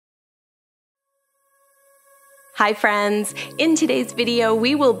Hi friends! In today's video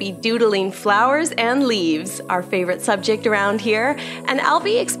we will be doodling flowers and leaves, our favorite subject around here, and I'll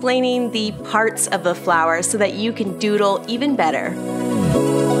be explaining the parts of the flower so that you can doodle even better.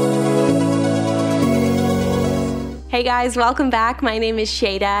 Hey guys, welcome back. My name is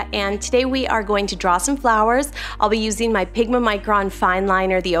Shada and today we are going to draw some flowers. I'll be using my Pigma Micron fine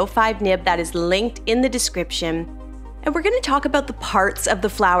liner, the 05 nib that is linked in the description. And we're going to talk about the parts of the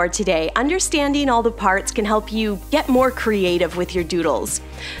flower today. Understanding all the parts can help you get more creative with your doodles.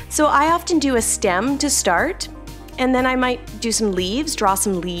 So I often do a stem to start, and then I might do some leaves, draw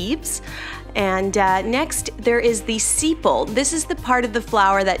some leaves. And next there is the sepal. This is the part of the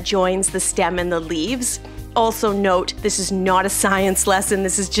flower that joins the stem and the leaves. Also note, this is not a science lesson,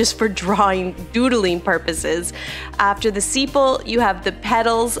 this is just for drawing, doodling purposes. After the sepal, you have the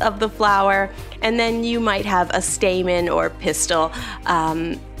petals of the flower, and then you might have a stamen or pistil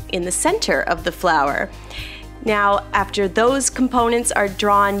in the center of the flower. Now, after those components are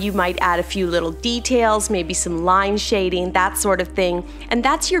drawn, you might add a few little details, maybe some line shading, that sort of thing, and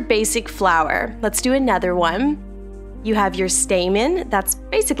that's your basic flower. Let's do another one. You have your stamen, that's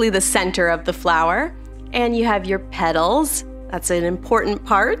basically the center of the flower. And you have your petals. That's an important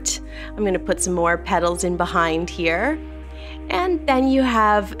part. I'm going to put some more petals in behind here. And then you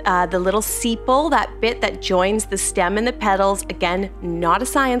have the little sepal, that bit that joins the stem and the petals. Again, not a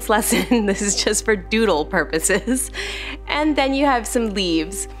science lesson. This is just for doodle purposes. And then you have some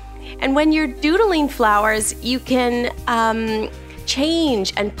leaves. And when you're doodling flowers, you can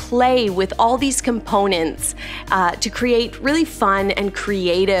change and play with all these components to create really fun and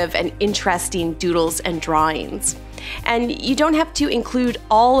creative and interesting doodles and drawings. And you don't have to include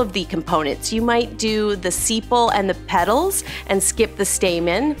all of the components. You might do the sepal and the petals and skip the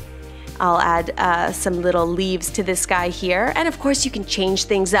stamen. I'll add some little leaves to this guy here. And of course you can change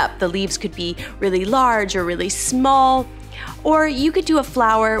things up. The leaves could be really large or really small. Or you could do a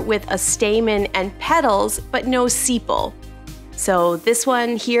flower with a stamen and petals but no sepal. So this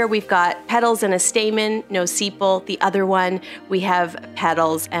one here, we've got petals and a stamen, no sepal. The other one, we have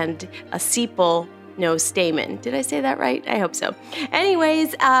petals and a sepal, no stamen. Did I say that right? I hope so.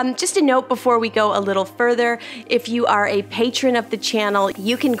 Anyways, just a note before we go a little further, if you are a patron of the channel,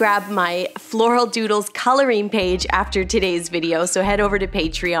 you can grab my Floral Doodles coloring page after today's video. So head over to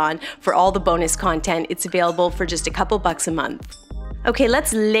Patreon for all the bonus content. It's available for just a couple bucks a month. Okay,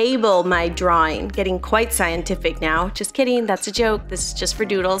 let's label my drawing. Getting quite scientific now. Just kidding, that's a joke. This is just for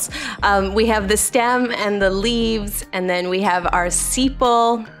doodles. We have the stem and the leaves, and then we have our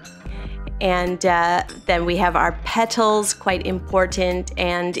sepal, and then we have our petals, quite important,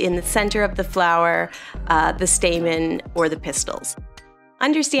 and in the center of the flower, the stamen or the pistils.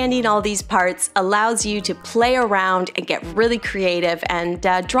 Understanding all these parts allows you to play around and get really creative and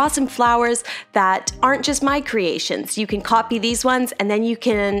draw some flowers that aren't just my creations. You can copy these ones and then you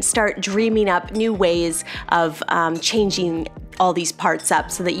can start dreaming up new ways of changing all these parts up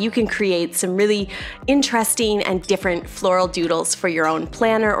so that you can create some really interesting and different floral doodles for your own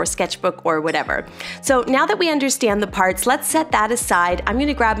planner or sketchbook or whatever. So now that we understand the parts, let's set that aside. I'm going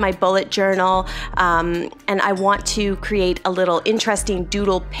to grab my bullet journal and I want to create a little interesting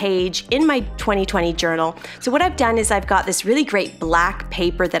doodle page in my 2020 journal. So what I've done is I've got this really great black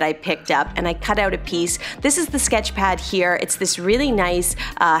paper that I picked up and I cut out a piece. This is the sketch pad here. It's this really nice,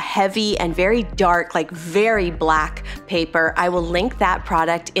 heavy and very dark, like very black paper. I will link that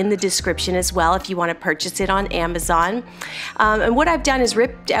product in the description as well if you want to purchase it on Amazon. And what I've done is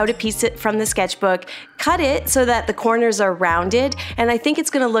ripped out a piece from the sketchbook, cut it so that the corners are rounded, and I think it's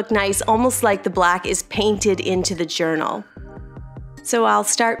going to look nice, almost like the black is painted into the journal. So I'll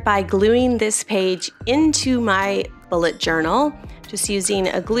start by gluing this page into my bullet journal, just using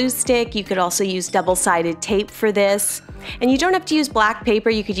a glue stick. You could also use double-sided tape for this. And you don't have to use black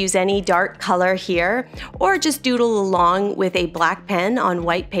paper, you could use any dark color here, or just doodle along with a black pen on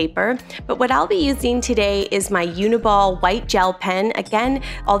white paper. But what I'll be using today is my Uniball white gel pen. Again,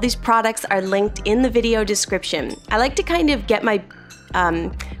 all these products are linked in the video description. I like to kind of get my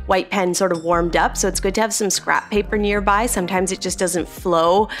white pen sort of warmed up, so it's good to have some scrap paper nearby. Sometimes it just doesn't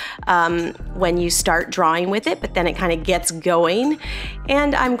flow when you start drawing with it, but then it kind of gets going.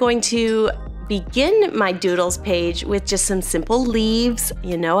 And I'm going to begin my doodles page with just some simple leaves.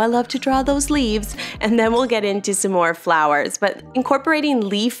 You know I love to draw those leaves, and then we'll get into some more flowers. But incorporating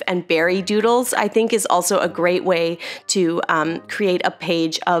leaf and berry doodles I think is also a great way to create a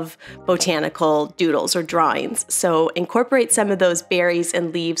page of botanical doodles or drawings. So incorporate some of those berries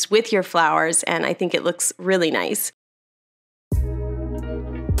and leaves with your flowers and I think it looks really nice.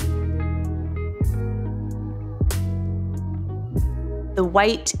 The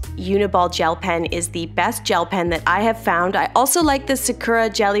white Uniball gel pen is the best gel pen that I have found. I also like the Sakura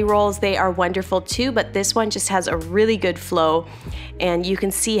jelly rolls. They are wonderful too, but this one just has a really good flow, and you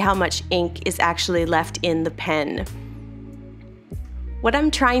can see how much ink is actually left in the pen. What I'm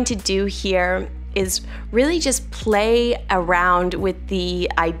trying to do here is really just play around with the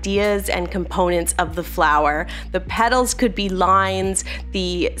ideas and components of the flower. The petals could be lines,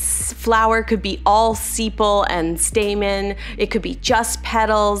 the flower could be all sepal and stamen, it could be just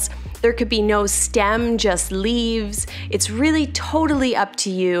petals, there could be no stem, just leaves. It's really totally up to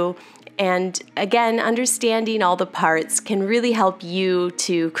you. And again, understanding all the parts can really help you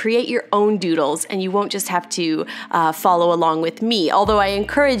to create your own doodles, and you won't just have to follow along with me, although I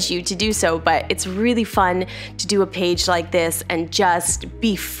encourage you to do so. But it's really fun to do a page like this and just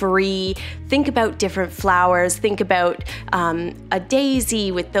be free. Think about different flowers. Think about a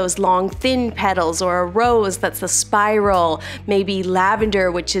daisy with those long thin petals, or a rose that's a spiral, maybe lavender,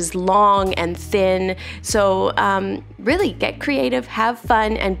 which is long and thin. So really get creative, have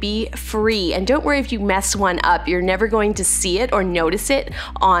fun, and be free. And don't worry if you mess one up. You're never going to see it or notice it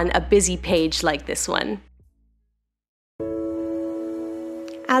on a busy page like this one.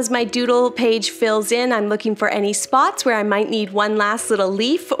 As my doodle page fills in, I'm looking for any spots where I might need one last little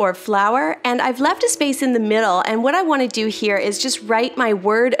leaf or flower, and I've left a space in the middle, and what I want to do here is just write my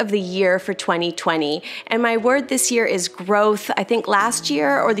word of the year for 2020. And my word this year is growth. I think last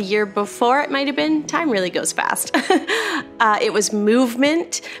year or the year before it might have been. Time really goes fast. It was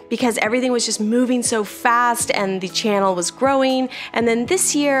movement, because everything was just moving so fast and the channel was growing. And then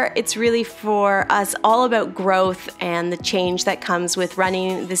this year, it's really for us all about growth and the change that comes with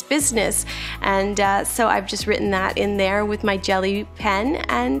running this business. And so I've just written that in there with my jelly pen,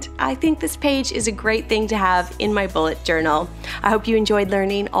 and I think this page is a great thing to have in my bullet journal. I hope you enjoyed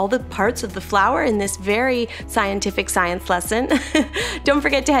learning all the parts of the flower in this very scientific science lesson. Don't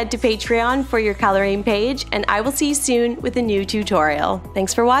forget to head to Patreon for your coloring page, and I will see you soon with a new tutorial.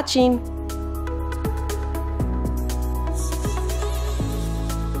 Thanks for watching.